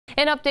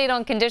An update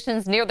on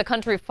conditions near the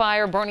country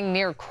fire burning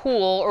near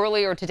Coll.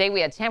 Earlier today,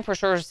 we had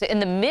temperatures in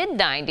the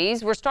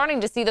mid-90s. We're starting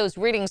to see those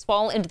readings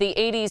fall into the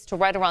 80s to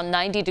right around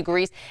 90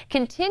 degrees.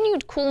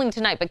 Continued cooling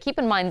tonight, but keep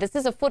in mind this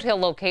is a foothill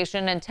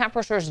location and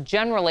temperatures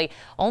generally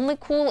only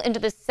cool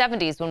into the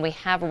 70s when we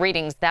have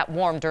readings that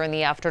warm during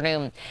the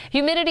afternoon.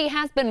 Humidity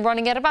has been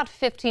running at about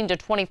 15 to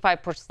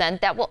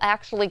 25%. That will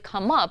actually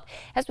come up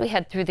as we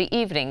head through the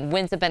evening.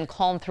 Winds have been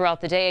calm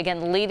throughout the day,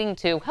 again leading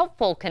to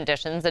helpful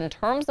conditions in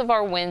terms of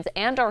our winds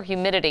and our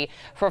humidity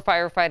for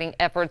firefighting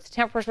efforts.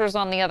 Temperatures,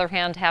 on the other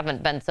hand,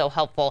 haven't been so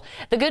helpful.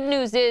 The good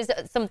news is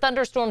some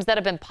thunderstorms that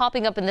have been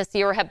popping up in this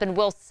year have been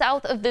well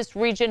south of this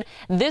region.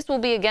 This will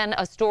be again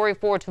a story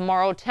for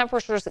tomorrow.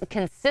 Temperatures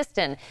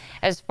consistent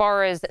as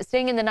far as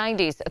staying in the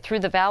 90s through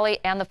the valley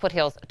and the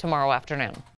foothills tomorrow afternoon.